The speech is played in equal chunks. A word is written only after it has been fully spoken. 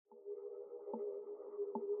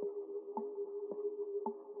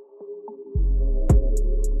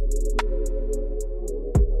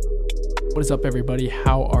What is up, everybody?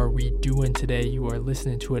 How are we doing today? You are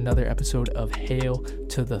listening to another episode of Hail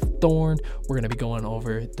to the Thorn. We're going to be going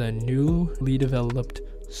over the newly developed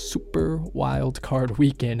Super Wild Card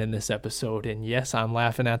Weekend in this episode. And yes, I'm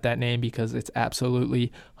laughing at that name because it's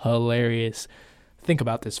absolutely hilarious. Think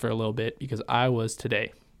about this for a little bit because I was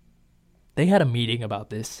today. They had a meeting about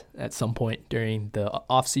this at some point during the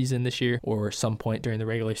off season this year or some point during the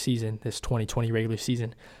regular season, this 2020 regular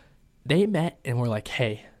season. They met and were like,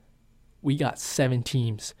 hey, we got 7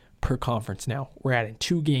 teams per conference now. We're adding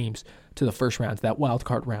 2 games to the first round, to that wild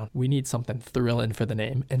card round. We need something thrilling for the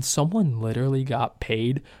name. And someone literally got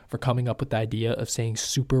paid for coming up with the idea of saying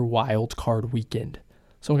Super Wild Card Weekend.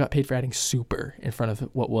 Someone got paid for adding super in front of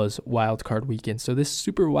what was Wild Card Weekend. So this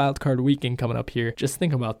Super Wild Card Weekend coming up here, just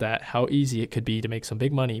think about that, how easy it could be to make some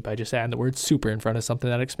big money by just adding the word super in front of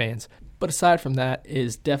something that expands. But aside from that, it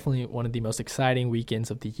is definitely one of the most exciting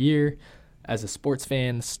weekends of the year. As a sports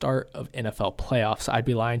fan, the start of NFL playoffs. I'd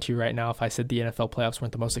be lying to you right now if I said the NFL playoffs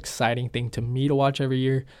weren't the most exciting thing to me to watch every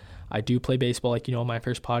year. I do play baseball, like you know, on my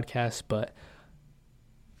first podcast, but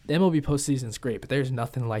the MLB postseason is great, but there's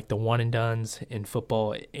nothing like the one and dones in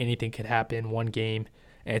football. Anything could happen, one game,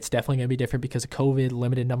 and it's definitely going to be different because of COVID,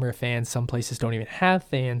 limited number of fans. Some places don't even have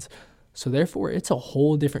fans, so therefore it's a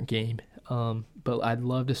whole different game. But I'd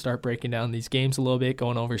love to start breaking down these games a little bit,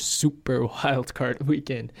 going over Super Wild Card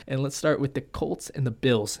Weekend. And let's start with the Colts and the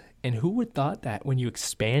Bills. And who would thought that when you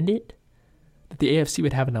expand it, that the AFC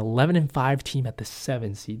would have an 11-5 team at the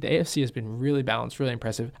 7 seed. The AFC has been really balanced, really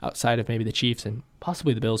impressive, outside of maybe the Chiefs and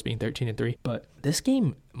possibly the Bills being 13-3. But this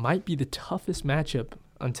game might be the toughest matchup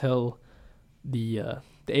until the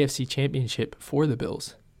AFC Championship for the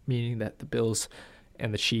Bills, meaning that the Bills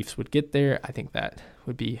and the Chiefs would get there. I think that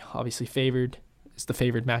would be obviously favored. It's the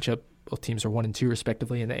favored matchup. Both teams are 1 and 2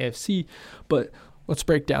 respectively in the AFC. But let's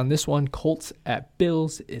break down this one. Colts at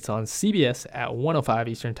Bills. It's on CBS at 1:05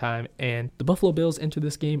 Eastern time. And the Buffalo Bills enter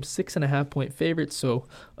this game 6.5-point favorites, so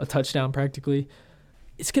a touchdown practically.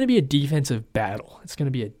 It's going to be a defensive battle. It's going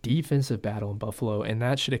to be a defensive battle in Buffalo, and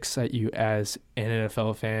that should excite you as an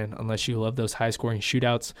NFL fan, unless you love those high-scoring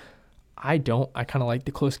shootouts. I don't. I kind of like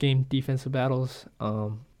the close game defensive battles.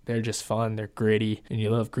 They're just fun. They're gritty, and you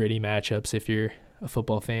love gritty matchups if you're a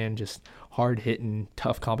football fan. Just hard-hitting,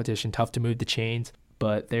 tough competition, tough to move the chains.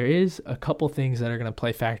 But there is a couple things that are going to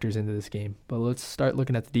play factors into this game. But let's start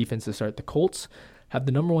looking at the defense to start. The Colts have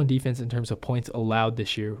the number 1 defense in terms of points allowed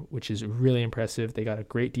this year, which is really impressive. They got a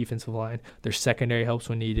great defensive line. Their secondary helps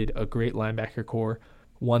when needed, a great linebacker core.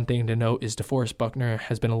 One thing to note is DeForest Buckner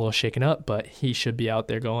has been a little shaken up, but he should be out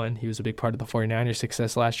there going. He was a big part of the 49ers'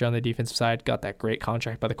 success last year on the defensive side, got that great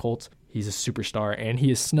contract by the Colts. He's a superstar, and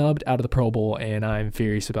he is snubbed out of the Pro Bowl, and I'm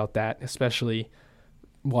furious about that, especially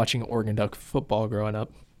watching Oregon Duck football growing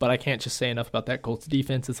up. But I can't just say enough about that Colts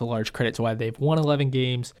defense. It's a large credit to why they've won 11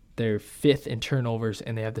 games. They're 5th in turnovers,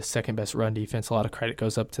 and they have the 2nd best run defense. A lot of credit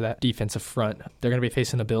goes up to that defensive front. They're going to be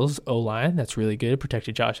facing the Bills O-line. That's really good.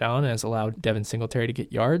 Protected Josh Allen and has allowed Devin Singletary to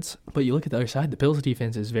get yards. But you look at the other side, the Bills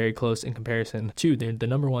defense is very close in comparison to they're the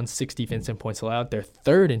number 1 6 defense in points allowed. They're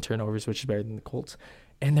 3rd in turnovers, which is better than the Colts.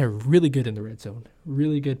 And they're really good in the red zone.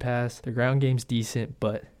 Really good pass. Their ground game's decent,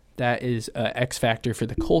 but that is an X factor for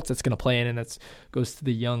the Colts that's going to play in, and that goes to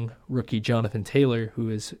the young rookie Jonathan Taylor, who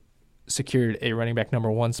has secured a running back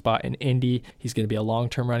number 1 spot in Indy. He's going to be a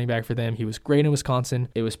long-term running back for them. He was great in Wisconsin.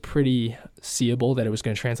 It was pretty seeable that it was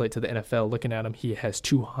going to translate to the NFL. Looking at him, he has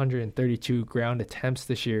 232 ground attempts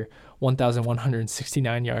this year,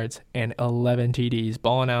 1,169 yards, and 11 TDs.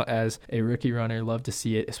 Balling out as a rookie runner. Love to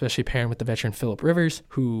see it, especially pairing with the veteran Phillip Rivers,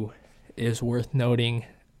 who is worth noting.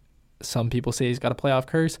 Some people say he's got a playoff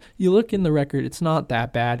curse. You look in the record, it's not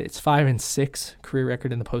that bad. It's 5-6 career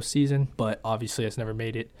record in the postseason, but obviously has never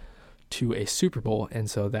made it to a Super Bowl, and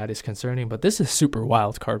so that is concerning. But this is Super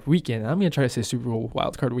Wild Card Weekend. I'm going to try to say Super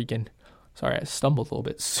Wild Card Weekend. Sorry, I stumbled a little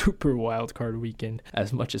bit. Super Wild Card Weekend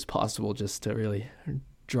as much as possible just to really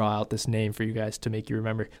draw out this name for you guys to make you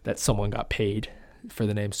remember that someone got paid for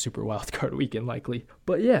the name Super Wild Card Weekend likely.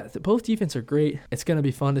 But yeah, both defense are great. It's going to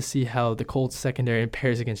be fun to see how the Colts secondary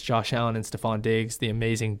pairs against Josh Allen and Stephon Diggs, the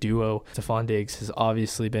amazing duo. Stephon Diggs has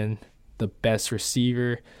obviously been the best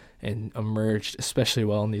receiver and emerged especially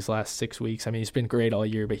well in these last 6 weeks. I mean, he's been great all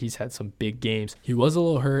year, but he's had some big games. He was a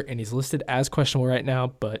little hurt, and he's listed as questionable right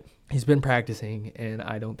now, but he's been practicing, and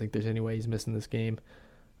I don't think there's any way he's missing this game.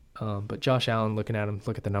 But Josh Allen, looking at him,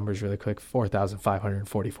 look at the numbers really quick,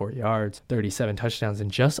 4,544 yards, 37 touchdowns,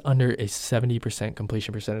 and just under a 70%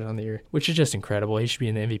 completion percentage on the year, which is just incredible. He should be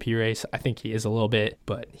in the MVP race. I think he is a little bit,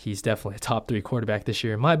 but he's definitely a top 3 quarterback this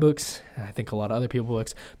year in my books. And I think a lot of other people's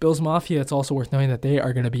books. Bills Mafia, it's also worth knowing that they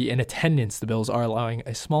are going to be in attendance. The Bills are allowing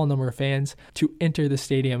a small number of fans to enter the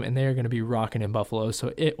stadium, and they are going to be rocking in Buffalo.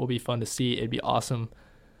 So it will be fun to see. It'd be awesome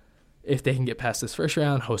if they can get past this first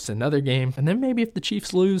round, host another game, and then maybe if the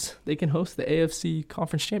Chiefs lose, they can host the AFC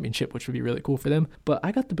Conference Championship, which would be really cool for them. But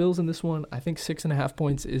I got the Bills in this one. I think 6.5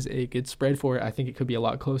 points is a good spread for it. I think it could be a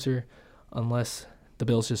lot closer unless the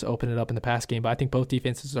Bills just open it up in the pass game. But I think both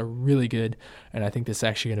defenses are really good, and I think this is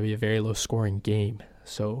actually going to be a very low-scoring game.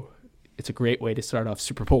 So it's a great way to start off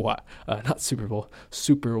Super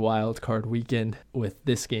Wild Card Weekend with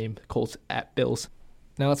this game, Colts at Bills.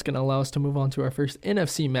 Now it's going to allow us to move on to our first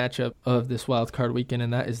NFC matchup of this Wild Card Weekend,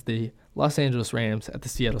 and that is the Los Angeles Rams at the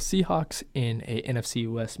Seattle Seahawks in a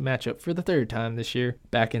NFC West matchup for the third time this year.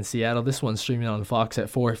 Back in Seattle, this one's streaming on Fox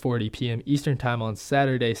at 4:40 p.m. Eastern Time on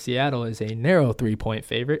Saturday. Seattle is a narrow 3-point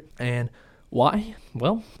favorite, and why?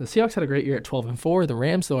 Well, the Seahawks had a great year at 12-4. The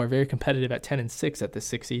Rams, though, are very competitive at 10-6 at the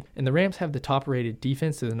 6th seed, and the Rams have the top-rated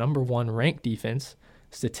defense, the number 1 ranked defense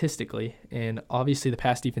statistically, and obviously the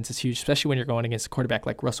pass defense is huge, especially when you're going against a quarterback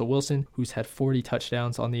like Russell Wilson, who's had 40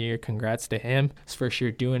 touchdowns on the year. Congrats to him. His first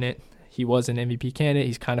year doing it. He was an MVP candidate.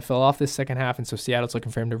 He's kind of fell off this second half, and so Seattle's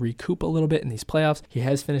looking for him to recoup a little bit in these playoffs. He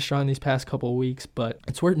has finished strong these past couple of weeks, but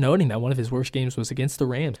it's worth noting that one of his worst games was against the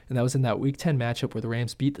Rams, and that was in that Week 10 matchup where the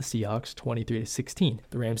Rams beat the Seahawks 23-16.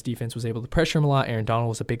 The Rams defense was able to pressure him a lot. Aaron Donald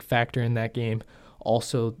was a big factor in that game.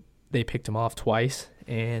 Also, they picked him off twice,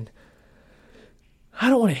 and I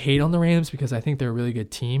don't want to hate on the Rams because I think they're a really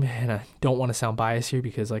good team, and I don't want to sound biased here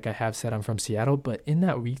because, like I have said, I'm from Seattle, but in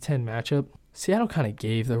that Week 10 matchup, Seattle kind of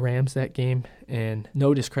gave the Rams that game, and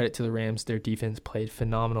no discredit to the Rams. Their defense played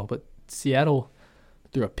phenomenal, but Seattle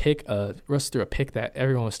threw a pick. Russ threw a pick that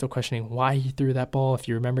everyone was still questioning why he threw that ball. If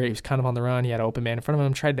you remember, he was kind of on the run. He had an open man in front of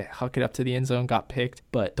him, tried to huck it up to the end zone, got picked.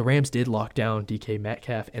 But the Rams did lock down DK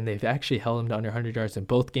Metcalf, and they've actually held him to under 100 yards in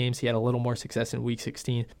both games. He had a little more success in Week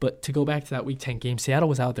 16. But to go back to that Week 10 game, Seattle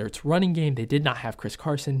was out there. It's running game. They did not have Chris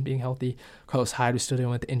Carson being healthy. Carlos Hyde was still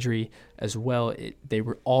dealing with injury as well. They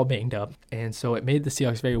were all banged up. And so it made the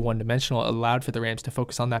Seahawks very one-dimensional, allowed for the Rams to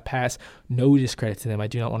focus on that pass. No discredit to them. I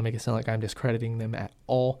do not want to make it sound like I'm discrediting them at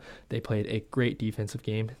all. They played a great defensive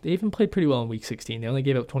game. They even played pretty well in Week 16. They only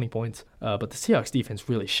gave up 20 points, but the Seahawks defense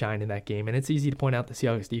really shined in that game. And it's easy to point out the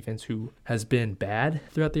Seahawks defense, who has been bad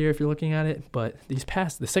throughout the year if you're looking at it. But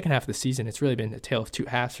the second half of the season, it's really been a tale of two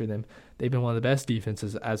halves for them. They've been one of the best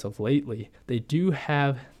defenses as of lately. They do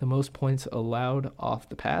have the most points allowed off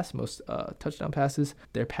the pass, most touchdown passes.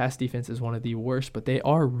 Their pass defense is one of the worst, but they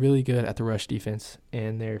are really good at the rush defense,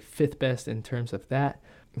 and they're 5th best in terms of that.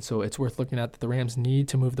 And so it's worth looking at that the Rams need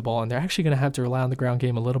to move the ball, and they're actually going to have to rely on the ground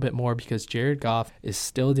game a little bit more because Jared Goff is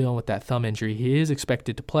still dealing with that thumb injury. He is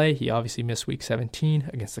expected to play. He obviously missed Week 17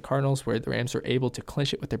 against the Cardinals, where the Rams were able to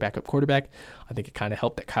clinch it with their backup quarterback. I think it kind of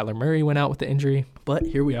helped that Kyler Murray went out with the injury. But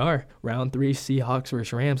here we are, round 3, Seahawks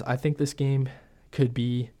versus Rams. I think this game could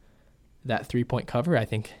be that 3-point cover. I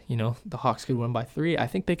think, the Hawks could win by 3. I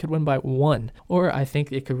think they could win by 1. Or I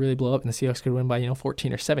think it could really blow up and the Seahawks could win by,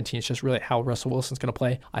 14 or 17. It's just really how Russell Wilson's going to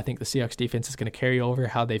play. I think the Seahawks defense is going to carry over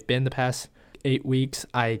how they've been the past 8 weeks.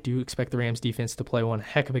 I do expect the Rams defense to play one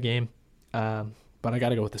heck of a game. But I got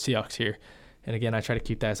to go with the Seahawks here. And again, I try to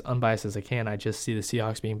keep that as unbiased as I can. I just see the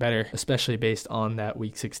Seahawks being better, especially based on that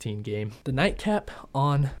Week 16 game. The nightcap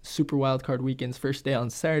on Super Wildcard Weekend's first day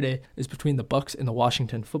on Saturday is between the Bucs and the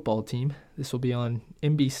Washington Football Team. This will be on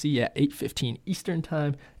NBC at 8:15 Eastern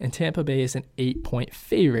Time, and Tampa Bay is an 8-point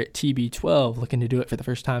favorite. TB12 looking to do it for the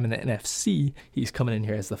first time in the NFC. He's coming in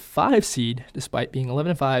here as the 5 seed, despite being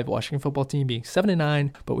 11-5. Washington Football Team being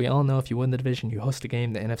 7-9. But we all know if you win the division, you host a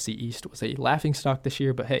game. The NFC East was a laughingstock this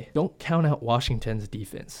year. But hey, don't count out Washington's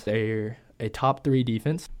defense. They're a top 3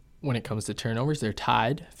 defense. When it comes to turnovers, they're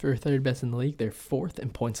tied for 3rd best in the league. They're 4th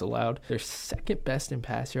in points allowed. They're 2nd best in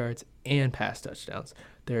pass yards and pass touchdowns.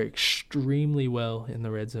 They're extremely well in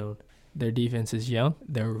the red zone. Their defense is young.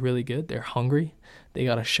 They're really good. They're hungry. They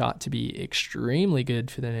got a shot to be extremely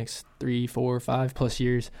good for the next 3, 4, 5 plus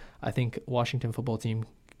years. I think Washington Football Team,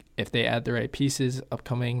 if they add the right pieces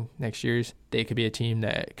upcoming next years, they could be a team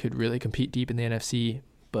that could really compete deep in the NFC.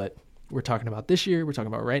 But we're talking about this year. We're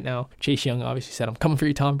talking about right now. Chase Young obviously said, "I'm coming for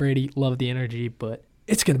you, Tom Brady." Love the energy, but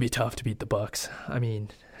it's going to be tough to beat the Bucs. I mean,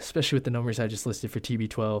 especially with the numbers I just listed for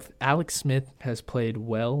TB12. Alex Smith has played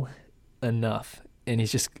well enough and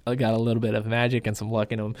he's just got a little bit of magic and some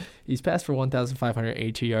luck in him. He's passed for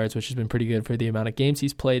 1,582 yards, which has been pretty good for the amount of games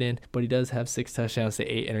he's played in, but he does have 6 touchdowns to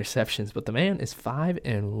 8 interceptions. But the man is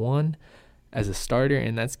 5-1 as a starter,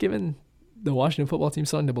 and that's given the Washington football team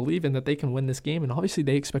something to believe in, that they can win this game, and obviously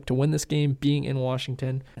they expect to win this game being in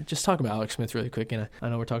Washington. Just talk about Alex Smith really quick, and I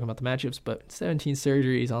know we're talking about the matchups, but 17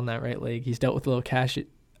 surgeries on that right leg. He's dealt with little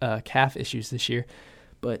calf issues this year,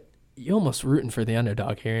 but you're almost rooting for the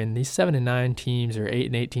underdog here. And these 7-9 teams or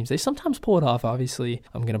 8-8 teams, they sometimes pull it off. Obviously,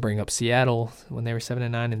 I'm going to bring up Seattle when they were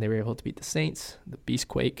 7-9 and they were able to beat the Saints, the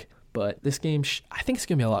Beastquake. But this game, I think it's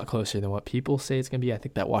going to be a lot closer than what people say it's going to be. I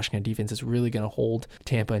think that Washington defense is really going to hold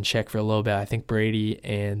Tampa in check for a little bit. I think Brady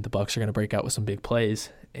and the Bucs are going to break out with some big plays,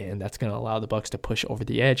 and that's going to allow the Bucs to push over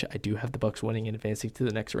the edge. I do have the Bucs winning and advancing to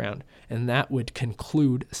the next round. And that would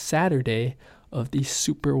conclude Saturday of the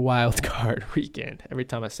Super Wild Card Weekend. Every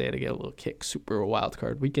time I say it, I get a little kick. Super Wild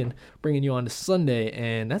Card Weekend, bringing you on to Sunday,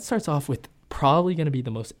 and that starts off with probably going to be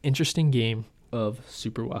the most interesting game of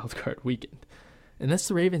Super Wild Card Weekend, and that's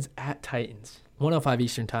the Ravens at Titans. 1:05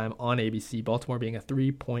 Eastern Time on ABC. Baltimore being a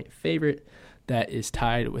 3-point favorite that is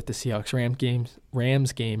tied with the Seahawks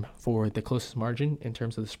Rams game for the closest margin in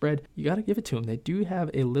terms of the spread. You got to give it to them. They do have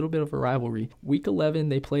a little bit of a rivalry. Week 11,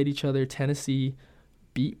 they played each other. Tennessee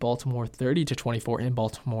beat Baltimore 30-24 in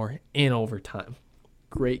Baltimore in overtime.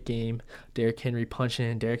 Great game. Derrick Henry punching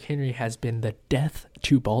in. Derrick Henry has been the death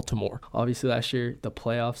to Baltimore. Obviously, last year, the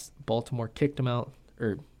playoffs, Baltimore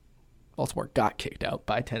got kicked out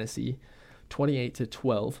by Tennessee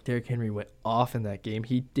 28-12. Derrick Henry went off in that game.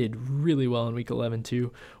 He did really well in Week 11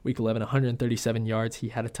 too. Week 11, 137 yards. He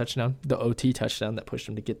had a touchdown, the OT touchdown that pushed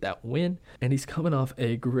him to get that win. And he's coming off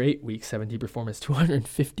a great Week 17 performance,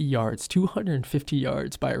 250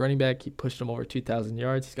 yards by a running back. He pushed him over 2,000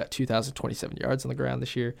 yards. He's got 2,027 yards on the ground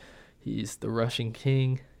this year. He's the rushing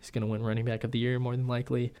king. He's going to win running back of the year more than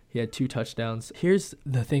likely. He had 2 touchdowns. Here's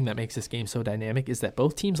the thing that makes this game so dynamic is that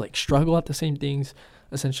both teams struggle at the same things,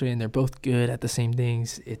 essentially, and they're both good at the same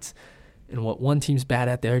things. And what one team's bad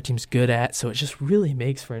at, the other team's good at. So it just really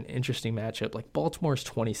makes for an interesting matchup. Baltimore's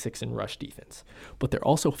 26 in rush defense, but they're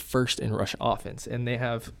also first in rush offense. And they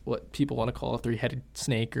have what people want to call a 3-headed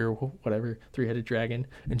snake or whatever, 3-headed dragon.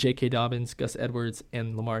 And J.K. Dobbins, Gus Edwards,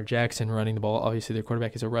 and Lamar Jackson running the ball. Obviously, their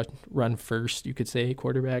quarterback is a run first, you could say,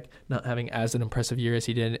 quarterback, not having as an impressive year as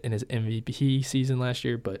he did in his MVP season last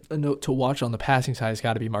year. But a note to watch on the passing side has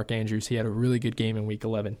got to be Mark Andrews. He had a really good game in Week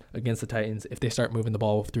 11 against the Titans. If they start moving the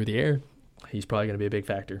ball through the air, he's probably going to be a big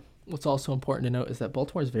factor. What's also important to note is that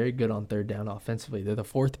Baltimore is very good on third down offensively. They're the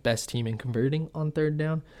 4th best team in converting on third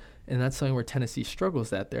down, and that's something where Tennessee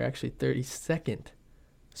struggles at. They're actually 32nd,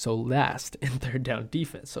 so last in third down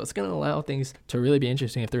defense. So it's going to allow things to really be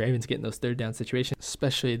interesting if the Ravens get in those third down situations,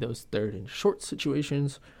 especially those third and short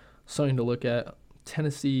situations. Something to look at.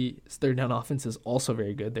 Tennessee's third down offense is also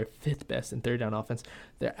very good. They're 5th best in third down offense.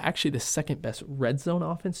 They're actually the 2nd best red zone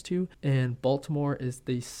offense too. And Baltimore is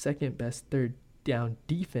the 2nd best third down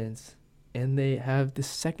defense. And they have the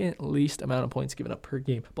 2nd least amount of points given up per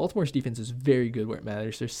game. Baltimore's defense is very good where it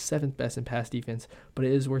matters. They're 7th best in pass defense. But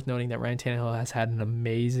it is worth noting that Ryan Tannehill has had an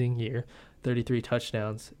amazing year. 33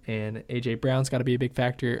 touchdowns. And A.J. Brown's got to be a big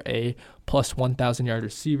factor. A plus 1,000 yard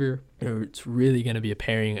receiver. It's really going to be a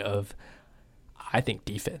pairing of, I think,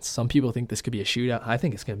 defense. Some people think this could be a shootout. I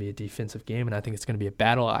think it's going to be a defensive game, and I think it's going to be a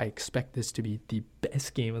battle. I expect this to be the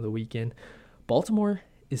best game of the weekend. Baltimore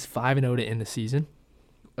is 5-0 to end the season.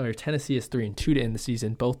 Or Tennessee is 3-2 to end the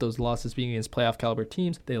season. Both those losses being against playoff caliber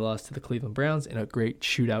teams. They lost to the Cleveland Browns in a great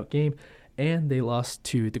shootout game, and they lost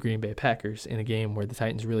to the Green Bay Packers in a game where the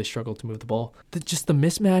Titans really struggled to move the ball. Just the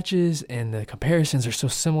mismatches and the comparisons are so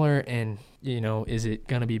similar, and, is it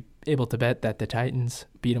going to be able to bet that the Titans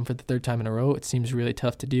beat them for the 3rd time in a row? It seems really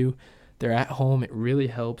tough to do. They're at home. It really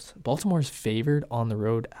helps. Baltimore's favored on the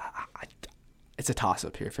road. It's a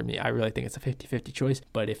toss-up here for me. I really think it's a 50-50 choice,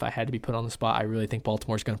 but if I had to be put on the spot, I really think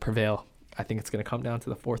Baltimore's going to prevail. I think it's going to come down to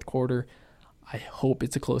the 4th quarter. I hope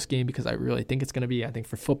it's a close game because I really think it's going to be. I think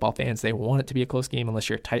for football fans, they want it to be a close game. Unless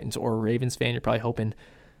you're a Titans or a Ravens fan, you're probably hoping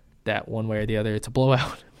that one way or the other it's a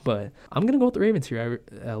blowout. But I'm going to go with the Ravens here.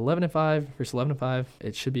 11-5 versus 11-5.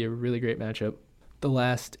 It should be a really great matchup. The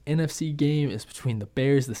last NFC game is between the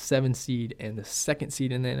Bears, the 7th seed, and the 2nd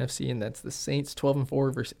seed in the NFC, and that's the Saints,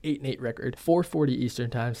 12-4 versus 8-8 record. 4:40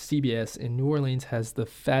 Eastern Time, CBS in New Orleans has the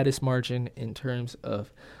fattest margin in terms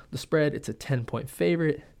of the spread. It's a 10-point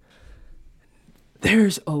favorite.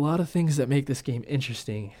 There's a lot of things that make this game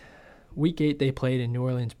interesting. Week 8, they played in New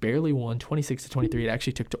Orleans, barely won, 26-23. It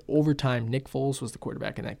actually took to overtime. Nick Foles was the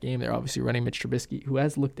quarterback in that game. They're obviously running Mitch Trubisky, who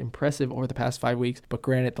has looked impressive over the past 5 weeks. But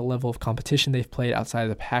granted, the level of competition they've played outside of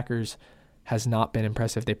the Packers has not been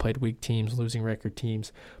impressive. They played weak teams, losing record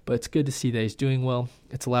teams, but it's good to see that he's doing well.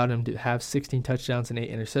 It's allowed him to have 16 touchdowns and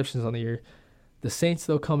 8 interceptions on the year. The Saints,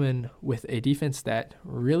 though, come in with a defense that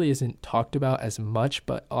really isn't talked about as much,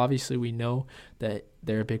 but obviously we know that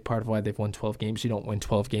they're a big part of why they've won 12 games. You don't win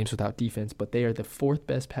 12 games without defense, but they are the 4th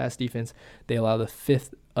best pass defense. They allow the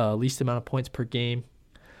 5th least amount of points per game.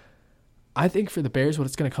 I think for the Bears, what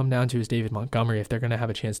it's going to come down to is David Montgomery if they're going to have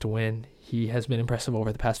a chance to win. He has been impressive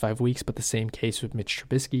over the past 5 weeks, but the same case with Mitch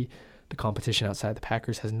Trubisky. The competition outside the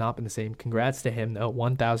Packers has not been the same. Congrats to him, though.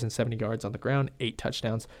 1,070 yards on the ground, 8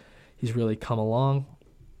 touchdowns. He's really come along.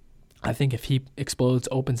 I think if he explodes,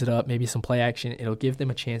 opens it up, maybe some play action, it'll give them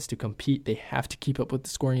a chance to compete. They have to keep up with the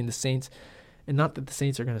scoring in the Saints. And not that the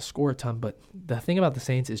Saints are going to score a ton, but the thing about the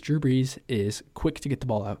Saints is Drew Brees is quick to get the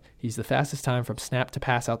ball out. He's the fastest time from snap to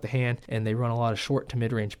pass out the hand, and they run a lot of short to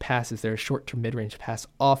mid-range passes. They're a short to mid-range pass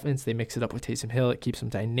offense. They mix it up with Taysom Hill. It keeps them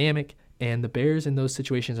dynamic. And the Bears in those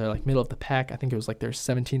situations are like middle of the pack. I think it was like they're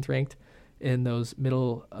 17th ranked in those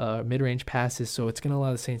mid-range passes. So it's going to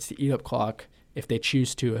allow the Saints to eat up clock if they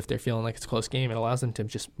choose to, if they're feeling like it's a close game. It allows them to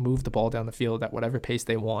just move the ball down the field at whatever pace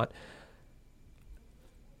they want.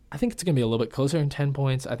 I think it's going to be a little bit closer than 10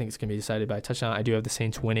 points. I think it's going to be decided by a touchdown. I do have the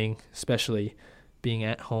Saints winning, especially being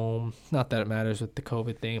at home. Not that it matters with the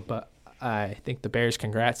COVID thing, but I think the Bears,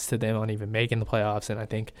 congrats to them on even making the playoffs. And I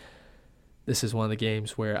think this is one of the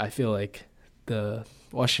games where I feel like the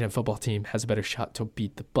Washington football team has a better shot to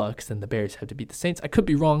beat the Bucs than the Bears have to beat the Saints. I could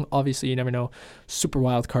be wrong. Obviously, you never know. Super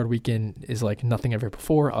Wild Card Weekend is like nothing ever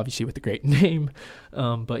before, obviously with the great name.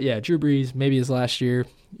 But yeah, Drew Brees, maybe his last year.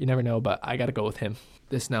 You never know, but I got to go with him.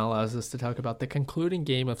 This now allows us to talk about the concluding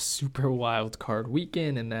game of Super Wild Card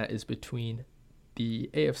Weekend, and that is between the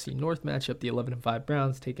AFC North matchup, the 11-5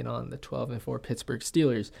 Browns taking on the 12-4 Pittsburgh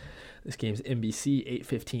Steelers. This game's NBC,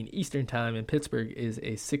 8:15 Eastern Time, and Pittsburgh is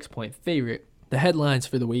a 6-point favorite. The headlines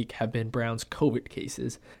for the week have been Browns COVID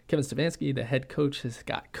cases. Kevin Stefanski, the head coach, has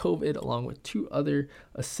got COVID along with 2 other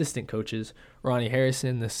assistant coaches. Ronnie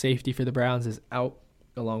Harrison, the safety for the Browns, is out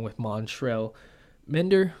along with Montrell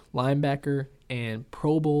Mender, linebacker, and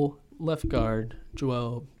Pro Bowl left guard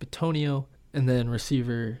Joel Bitonio, and then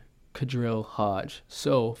receiver Kadril Hodge.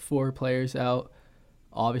 So 4 players out.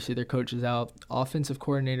 Obviously, their coach is out. Offensive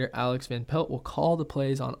coordinator Alex Van Pelt will call the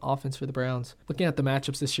plays on offense for the Browns. Looking at the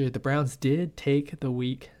matchups this year, the Browns did take the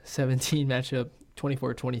Week 17 matchup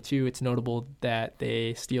 24-22. It's notable that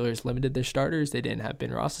the Steelers limited their starters. They didn't have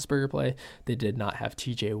Ben Roethlisberger play. They did not have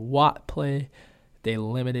TJ Watt play. They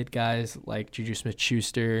limited guys like Juju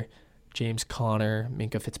Smith-Schuster, James Conner,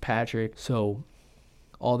 Minkah Fitzpatrick. So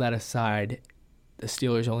all that aside, the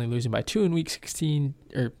Steelers only losing by 2 in Week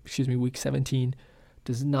 17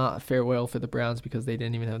 does not fare well for the Browns because they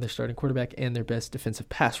didn't even have their starting quarterback and their best defensive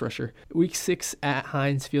pass rusher. Week 6 at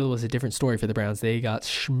Heinz Field was a different story for the Browns. They got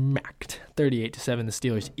smacked 38-7. The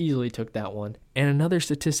Steelers easily took that one. And another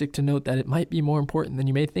statistic to note that it might be more important than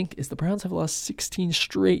you may think is the Browns have lost 16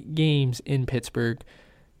 straight games in Pittsburgh.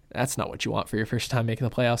 That's not what you want for your first time making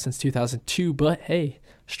the playoffs since 2002, but hey,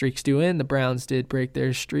 streaks do end. The Browns did break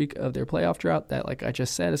their streak of their playoff drought that, like I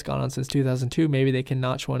just said, has gone on since 2002. Maybe they can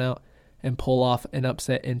notch one out and pull off an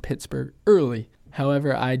upset in Pittsburgh early.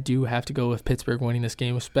 However, I do have to go with Pittsburgh winning this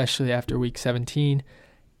game, especially after Week 17,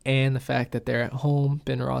 and the fact that they're at home.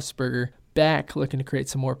 Ben Roethlisberger back, looking to create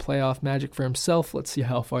some more playoff magic for himself. Let's see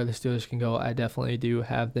how far the Steelers can go. I definitely do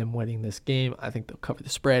have them winning this game. I think they'll cover the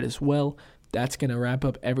spread as well. That's going to wrap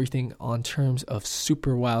up everything on terms of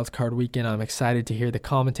Super Wild Card Weekend. I'm excited to hear the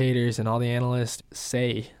commentators and all the analysts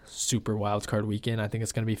say Super Wild Card Weekend. I think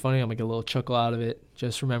it's going to be funny. I'm going to get a little chuckle out of it.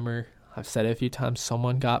 Just remember, I've said it a few times,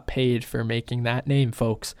 someone got paid for making that name,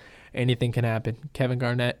 folks. Anything can happen. Kevin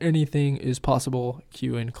Garnett, anything is possible.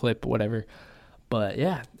 Cue and clip, whatever. But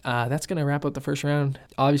yeah, that's going to wrap up the first round.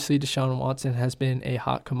 Obviously, Deshaun Watson has been a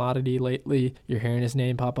hot commodity lately. You're hearing his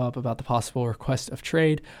name pop up about the possible request of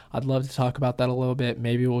trade. I'd love to talk about that a little bit.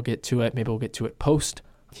 Maybe we'll get to it. Maybe we'll get to it post.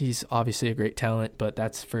 He's obviously a great talent, but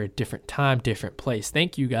that's for a different time, different place.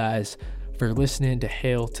 Thank you guys for listening to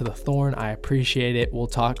Hail to the Thorn. I appreciate it. We'll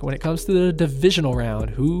talk when it comes to the divisional round.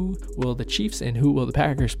 Who will the Chiefs and who will the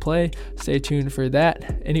Packers play? Stay tuned for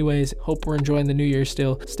that. Anyways, hope we're enjoying the new year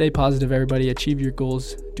still. Stay positive, everybody. Achieve your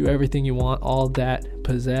goals. Do everything you want. All that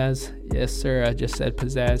pizzazz. Yes, sir. I just said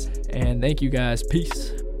pizzazz. And thank you guys.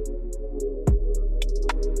 Peace.